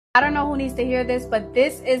I don't know who needs to hear this, but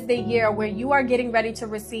this is the year where you are getting ready to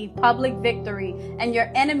receive public victory and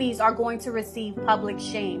your enemies are going to receive public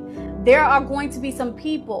shame. There are going to be some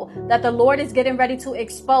people that the Lord is getting ready to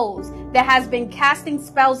expose that has been casting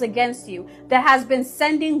spells against you, that has been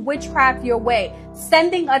sending witchcraft your way,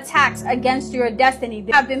 sending attacks against your destiny.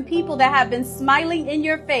 There have been people that have been smiling in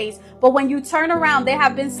your face, but when you turn around, they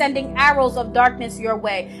have been sending arrows of darkness your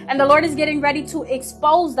way. And the Lord is getting ready to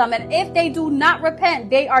expose them. And if they do not repent,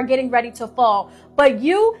 they are getting ready to fall. But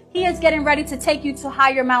He is getting ready to take you to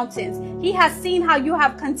higher mountains. He has seen how you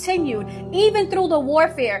have continued, even through the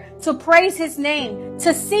warfare, to praise His name,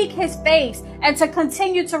 to seek His face, and to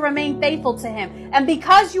continue to remain faithful to Him. And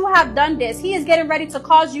because you have done this, He is getting ready to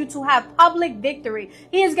cause you to have public victory.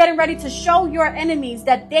 He is getting ready to show your enemies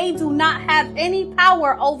that they do not have any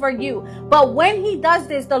power over you. But when He does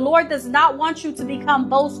this, the Lord does not want you to become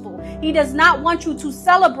boastful. He does not want you to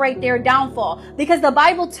celebrate their downfall, because the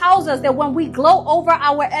Bible tells us that when we gloat over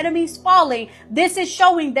our enemies falling, this is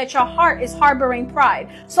showing that your heart is harboring pride.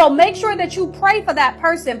 So make sure that you pray for that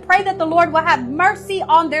person. Pray that the Lord will have mercy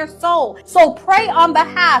on their soul. So pray on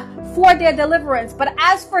behalf for their deliverance. But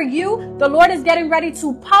as for you, the Lord is getting ready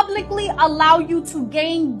to publicly allow you to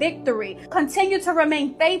gain victory. Continue to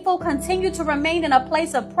remain faithful. Continue to remain in a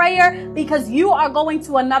place of prayer, because you are going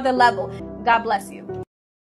to another level. God bless you.